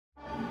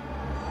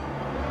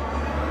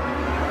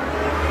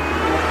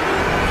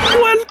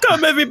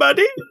Welcome,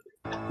 everybody.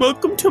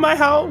 Welcome to my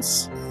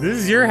house. This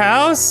is your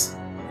house?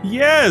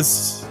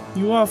 Yes,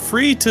 you are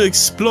free to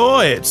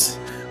explore it,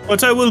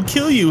 but I will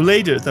kill you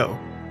later, though.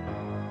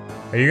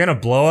 Are you gonna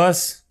blow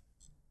us?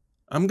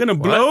 I'm gonna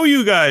blow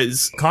you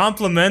guys.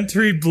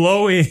 Complimentary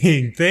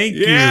blowing. Thank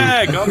you.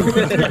 Yeah,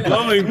 complimentary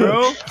blowing,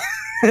 bro.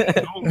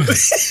 Oh,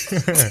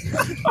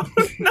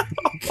 no.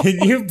 Can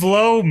you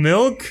blow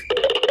milk?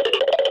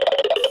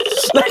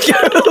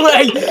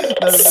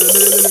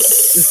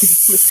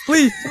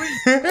 Please.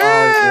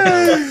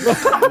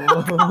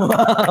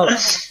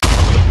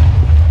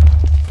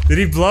 Did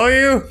he blow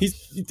you?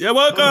 Yeah,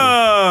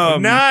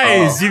 welcome.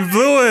 Nice, you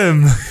blew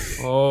him.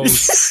 Oh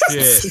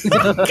shit!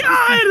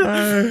 God.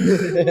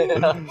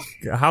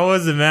 How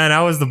was it, man?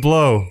 How was the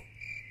blow?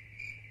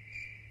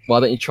 Why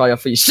don't you try it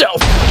for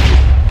yourself?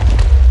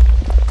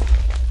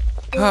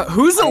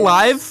 Who's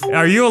alive?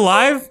 Are you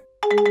alive?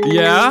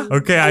 Yeah.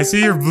 Okay, I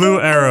see your blue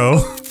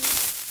arrow.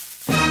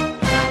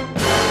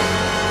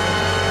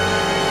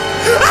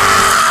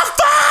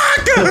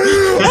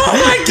 Oh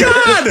my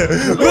god!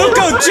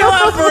 Luko, chill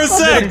out for a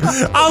sec!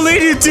 I'll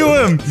lead you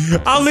to him!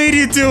 I'll lead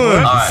you to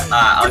him!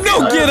 Alright,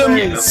 No, get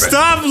him!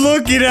 Stop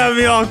looking at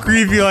me all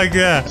creepy like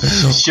that!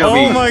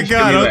 Oh my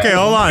god, okay,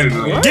 hold on.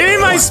 Give me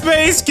my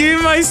space! Give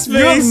me my space!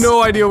 You have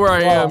no idea where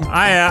I am.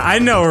 I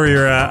know where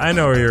you're at. I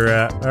know where you're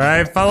at.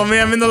 Alright, follow me.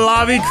 I'm in the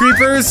lobby,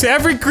 creepers.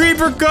 Every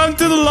creeper come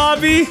to the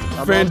lobby!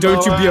 Friend,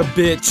 don't you be a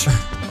bitch.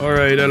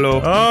 Alright,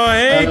 hello. Oh,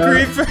 hey,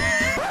 creeper!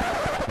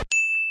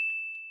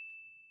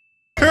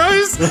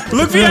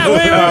 Look me at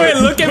wait,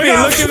 look at me,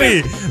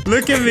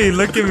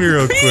 look at me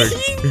real quick.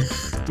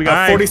 We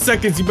got 40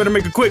 seconds, you better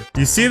make it quick.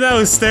 You see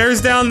those stairs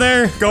down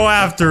there? Go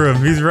after him.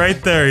 He's right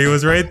there. He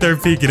was right there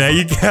peeking at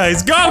you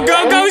guys. Go,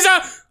 he's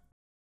out!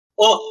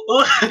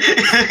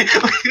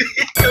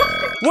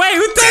 Wait,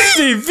 who touched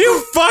me?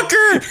 You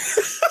fucker!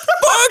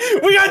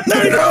 Fuck! We got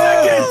 30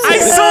 seconds! I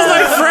sold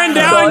my friend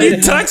out and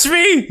you touched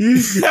me?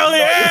 Hell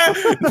yeah!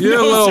 You're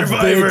a little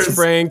survivors. bitch,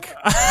 Frank.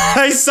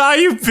 I saw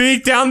you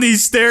peek down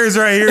these stairs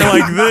right here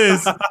like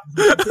this.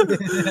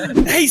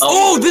 Hey,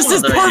 Oh, this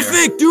is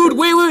perfect, dude.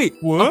 Wait.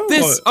 What?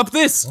 Up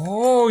this.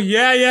 Oh,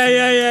 yeah.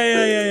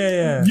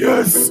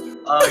 Yes!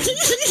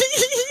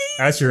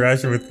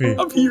 Asher with me.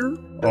 Up here.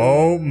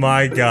 Oh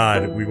my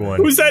god, we won.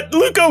 Who's that?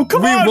 Luko,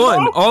 come on! We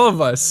won, bro. all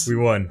of us. We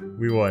won.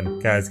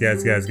 Guys.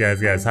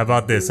 How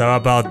about this?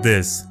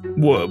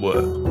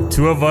 What?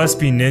 Two of us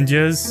be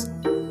ninjas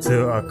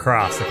to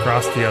across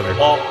the other.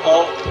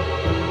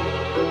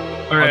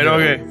 Alright,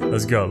 okay.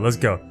 Let's go.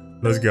 Okay,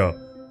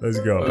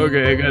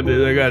 I got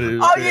it.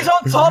 Oh, he's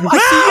on top. I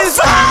see his.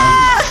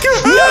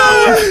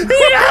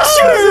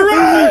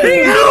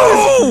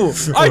 No!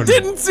 I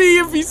didn't see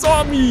if he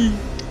saw me.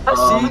 I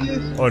see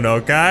you. Oh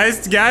no, guys,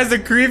 the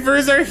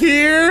creepers are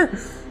here.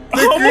 The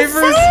Oh,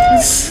 creepers.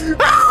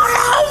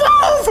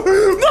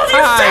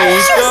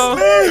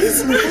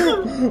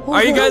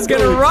 Are you guys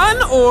gonna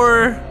run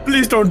or?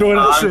 Please don't do it.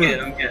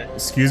 I'm good.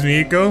 Excuse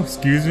me, Iko.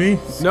 Excuse me.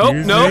 Nope.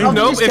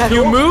 If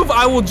you move,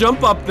 I will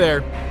jump up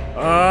there.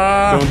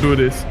 Don't do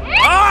this.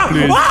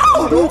 Please. Wait!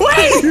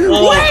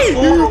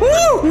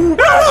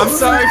 I'm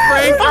sorry,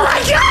 Frank. Oh my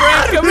god!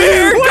 Frank, come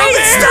here!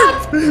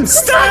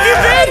 Stop, you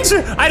bitch!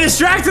 I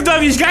distracted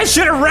them. You guys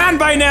should have ran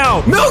by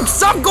now. Milk,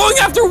 stop going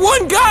after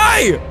one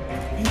guy!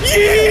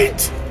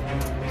 Yeet!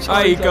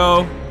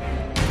 Aiko.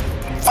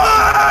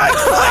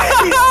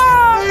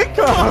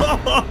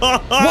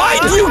 Why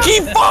do you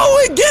keep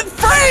following? Get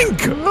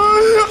Frank!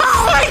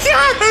 Oh my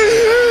god!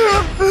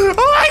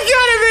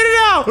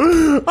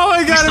 I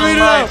made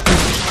it out!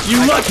 You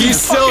lucky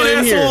He's still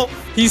in here.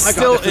 He's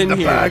still in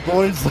here.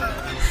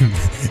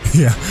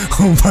 Yeah.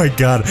 Oh my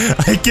god.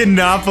 I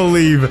cannot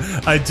believe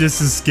I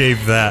just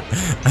escaped that.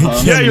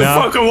 Yeah, you're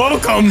fucking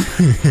welcome.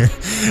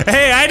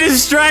 Hey, I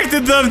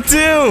distracted them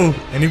too.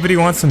 Anybody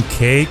want some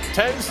cake?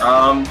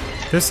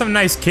 There's some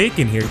nice cake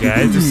in here,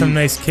 guys. There's some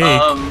nice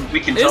cake. We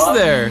can Is talk.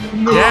 there?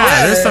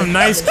 Yeah, there's some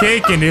nice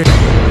cake in here.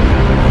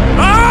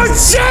 Oh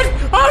shit!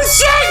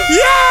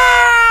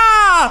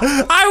 Yeah!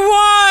 I won!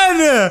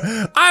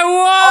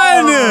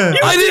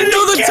 I didn't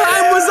know the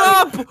time was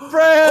up!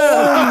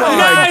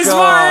 Nice,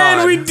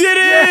 Martin! We did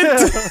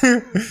it!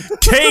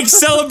 Cake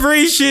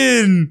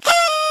celebration!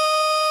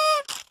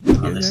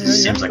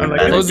 This seems like a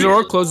bad Close the idea.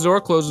 door, close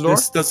the door.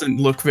 This doesn't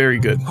look very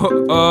good.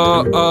 I'm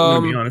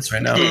gonna be honest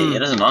right now. Yeah, it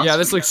doesn't matter. Yeah,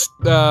 this looks,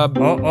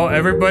 Oh,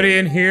 everybody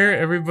in here,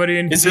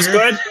 Is this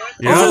good?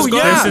 Yeah, Oh,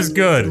 yeah. This is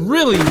good.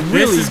 really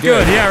This is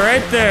good. Yeah,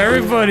 right there,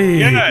 everybody.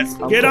 Yes,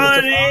 get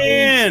on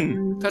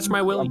in. Touch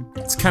my willy.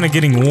 It's kind of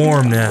getting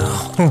warm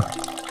now.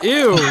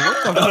 Ew,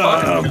 what the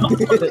fuck?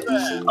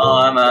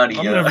 I'm out of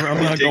here.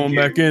 I'm not going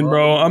back in,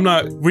 bro. I'm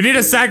not. We need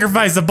to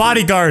sacrifice the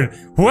bodyguard.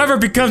 Whoever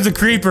becomes a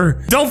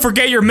creeper, don't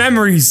forget your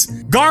memories.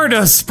 Guard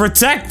us,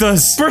 protect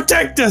us.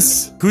 Protect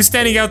us. Who's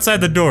standing outside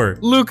the door?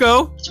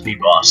 Luko. It's me,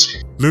 boss.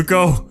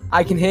 Luko?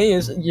 I can hear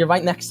you. You're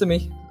right next to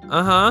me.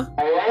 Uh-huh.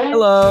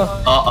 Hello.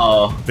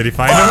 Uh-oh. Did he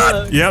find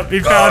him? Yep, he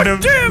found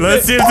him.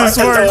 Let's see if this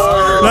works.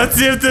 Let's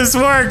see if this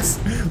works.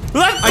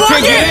 Let's I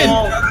can't get in.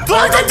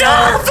 Block the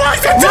door! Block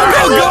the door!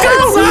 Luko, go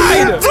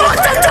inside. Block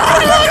the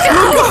door,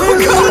 Luko!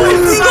 Go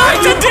inside. Block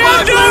the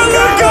damn door,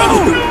 Luko!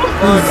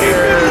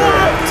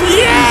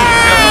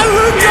 Yeah,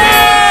 Luko!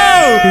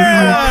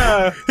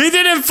 He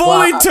didn't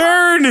fully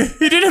turn.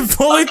 He didn't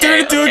fully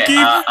turn into a keep.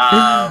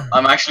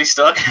 I'm actually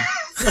stuck.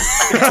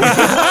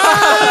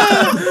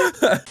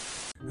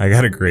 I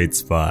got a great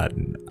spot.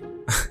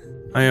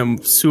 I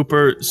am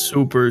super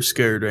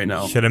scared right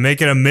now. Should I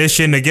make it a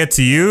mission to get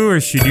to you, or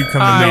should you come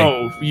to me?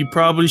 No, you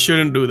probably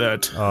shouldn't do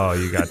that. Oh,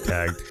 you got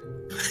tagged.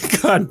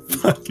 God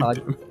fucking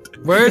damn it.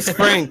 Where's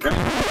Frank?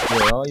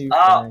 Where are you?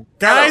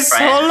 Guys,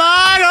 Hello,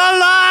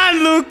 hold on,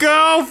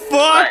 Luko!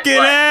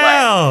 Fucking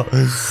hell!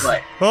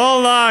 What?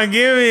 Hold on,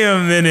 give me a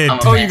minute.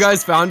 Oh, you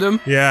guys found him?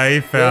 Yeah,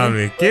 he found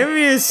me. Give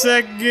me a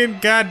second,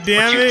 god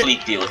damn What's your it.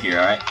 fleet deal here,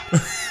 alright?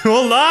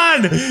 Hold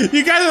on!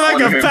 You guys are like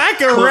a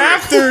pack of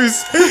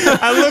raptors!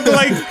 I look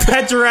like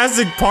that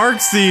Jurassic Park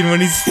scene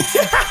when he's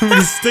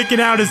sticking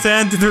out his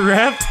hand to the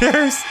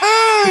raptors.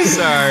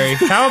 Sorry.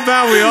 How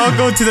about we all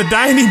go to the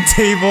dining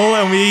table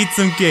and we eat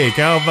some cake?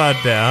 How about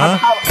that,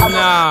 huh?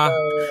 Nah.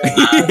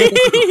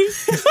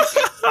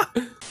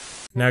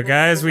 Now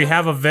guys, we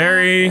have a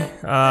very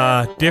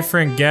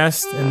different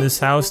guest in this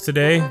house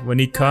today. When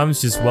he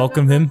comes, just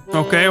welcome him.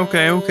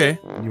 Okay.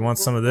 You want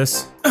some of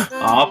this?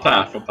 I'll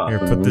pass. Here,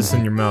 put this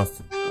in your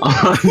mouth.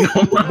 What?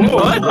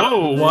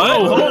 Whoa,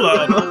 hold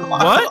on.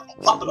 What?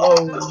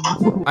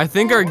 I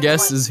think our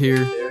guest is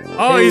here.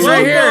 Oh, he's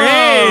right here.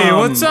 Hey,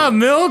 what's up,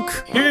 Milk?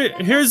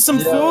 Here's some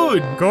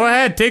food. Go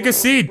ahead, take a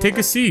seat. Take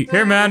a seat.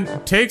 Here,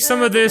 man, take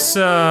some of this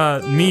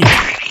meat.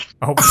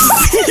 Oh.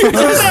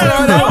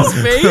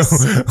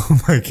 Face? Oh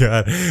my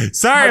god.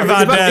 Sorry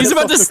about that. He's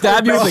about to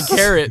stab you with a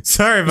carrot.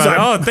 Sorry about that.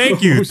 Oh,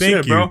 thank you.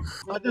 Thank you. bro.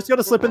 I'm just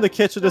gonna slip in the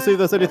kitchen to see if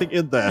there's anything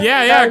in there.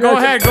 Yeah, go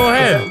ahead. Go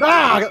ahead.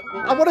 Ah,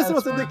 I want to see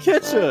what's in the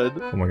kitchen.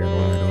 Oh my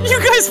god. You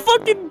guys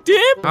fucking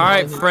dip. All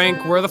right,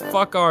 Frank, where the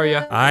fuck are you?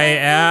 I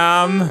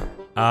am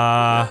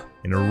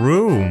in a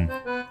room.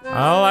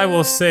 All I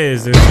will say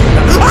is there's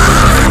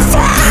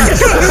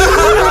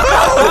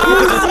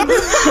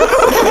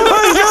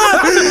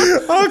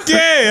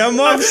Okay, I'm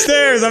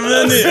upstairs. I'm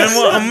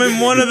in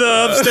one of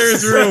the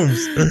upstairs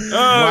rooms.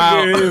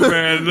 Wow,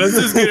 man. Let's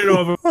just get it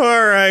over.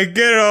 All right,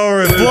 get it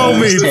over. Blow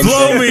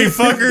me,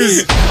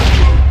 fuckers.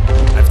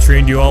 I've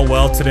trained you all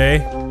well today.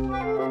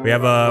 We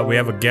have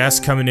a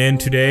guest coming in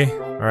today.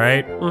 All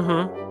right.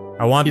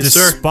 I want Yes, this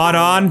sir. spot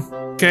on.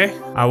 Okay.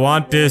 I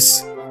want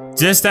this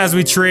just as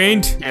we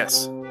trained.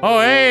 Yes. Oh,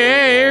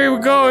 hey, here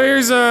we go.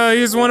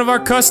 Here's one of our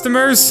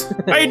customers.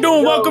 How you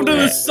doing? Welcome to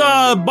this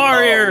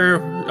bar here.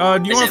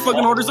 Do you want to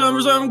fucking order something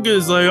or something?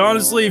 Because like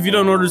honestly, if you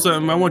don't order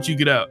something, I want you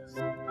to get out.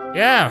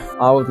 Yeah.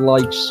 I would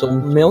like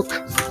some milk.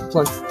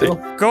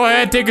 Go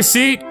ahead, take a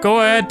seat. Go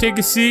ahead, take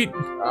a seat.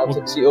 I'll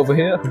take a seat over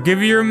here. I'll give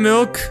you your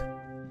milk.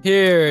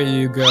 Here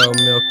you go,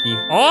 Milky.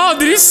 Oh,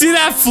 did you see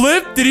that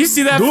flip? Did you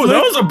see that Dude, flip?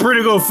 that was a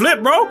pretty good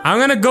flip, bro. I'm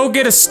gonna go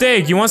get a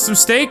steak. You want some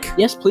steak?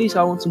 Yes, please.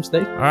 I want some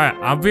steak. All right,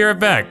 I'll be right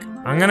back.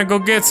 I'm gonna go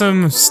get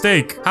some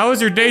steak. How was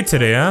your day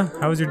today, huh?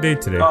 How was your day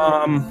today?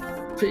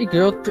 Pretty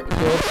good. Pretty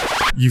good.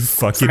 You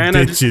fucking Man,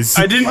 bitches.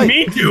 I didn't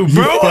mean to,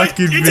 bro.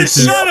 fucking It just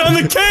bitches. shut on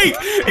the cake.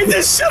 It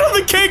just shut on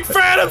the cake,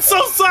 Fred. I'm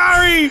so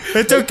sorry.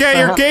 It's okay,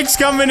 your cake's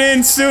coming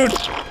in soon.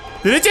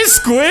 Did it just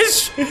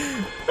squish?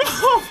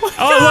 Oh my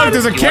Oh, God. look,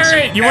 there's a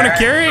carrot. You want a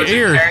carrot?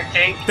 Here. Carrot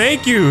cake?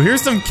 Thank you.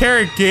 Here's some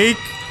carrot cake.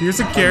 Here's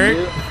a carrot.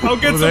 I'll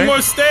get Over some there.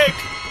 more steak.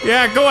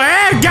 Yeah, go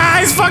ahead,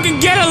 guys. Fucking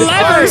get a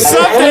lever or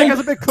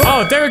something.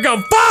 Oh, there we go.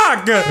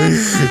 Fuck! Damn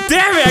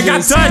it, I got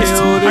Just touched.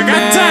 killed a I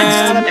got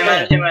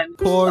touched. Hey, man.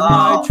 Poured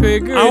my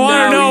trigger. I want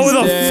to now know he's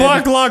who the dead.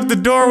 fuck locked the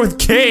door with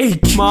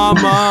cake.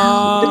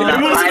 Mama.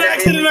 It was an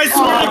accident. I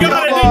swear to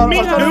God, I didn't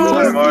mean to.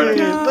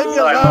 Leave me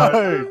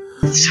alone.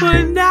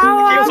 But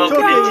now I'm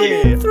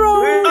fucking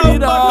throwing Oh, it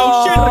fuck,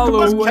 oh, shit, all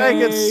Look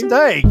at this cake and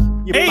away. steak.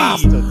 You Hey,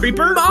 bastard.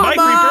 creeper. Bye,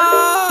 creeper.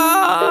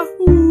 Mama.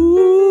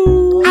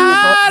 Ooh.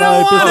 I don't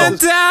No, want to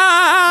business.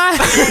 die.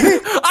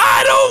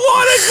 I don't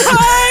want to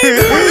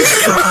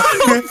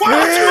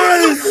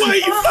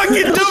Why you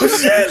fucking do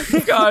shit?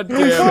 die. God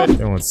damn it.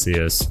 They won't see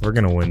us. We're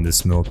gonna win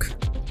this milk.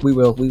 We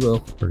will. We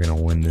will. We're gonna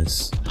win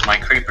this. My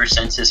creeper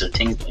senses are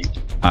tingling.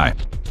 Hi.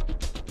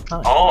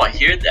 Oh, I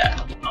hear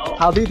that. Oh.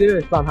 How do you do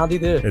it, man? How do you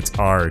do it? It's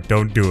R.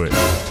 Don't do it.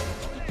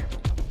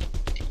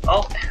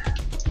 Oh.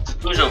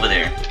 Who's over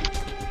there?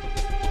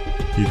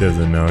 He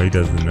doesn't know. He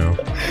doesn't know.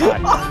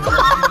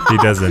 He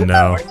doesn't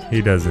know.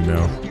 He doesn't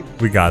know.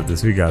 We got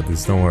this. We got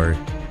this. Don't worry.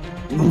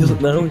 He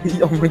doesn't know.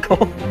 Oh my god.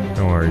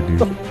 Don't worry, dude.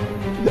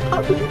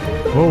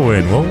 We'll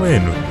win. We'll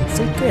win. It's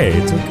okay.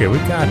 It's okay. We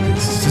got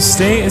this. Just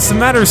stay. It's a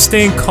matter of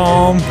staying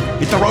calm.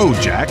 Hit the road,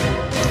 Jack.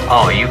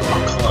 Oh, you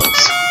are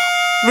close.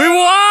 We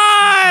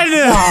won!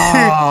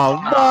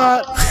 Oh,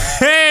 what?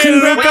 Hey, Wait,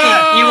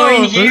 Luko! you were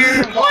in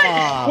here?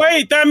 What?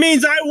 Wait, that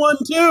means I won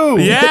too.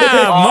 Yeah,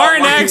 Oh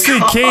Martin my actually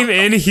God. came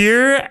in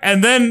here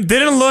and then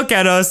didn't look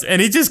at us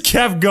and he just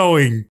kept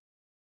going.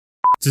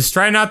 Just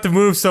try not to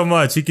move so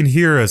much. He can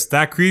hear us.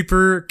 That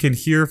creeper can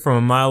hear from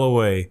a mile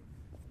away.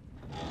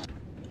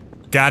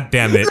 God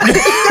damn it.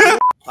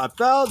 I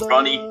found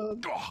Ronnie.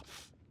 them.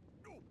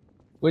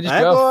 Where'd you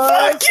Hey, go? boys.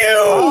 Fuck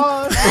you!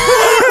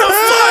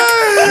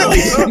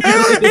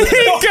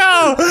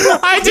 Nico!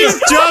 I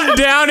just jumped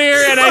down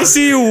here and I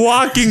see you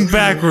walking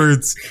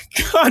backwards.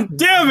 God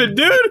damn it,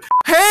 dude!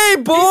 Hey,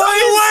 boys!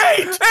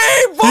 Wait!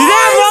 Hey, boys!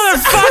 That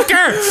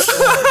motherfucker!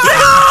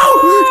 No!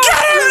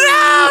 Get him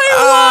now!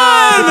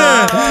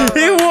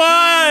 He won! He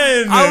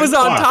won! I was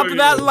on top of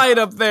that light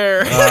up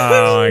there.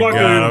 Oh my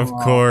god, of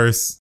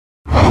course.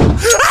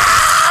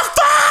 Ah,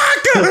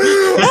 fuck!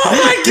 Oh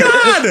my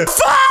god!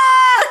 Fuck!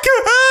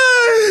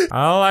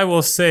 All I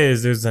will say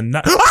is there's a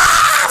nut.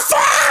 Ah,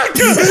 fuck!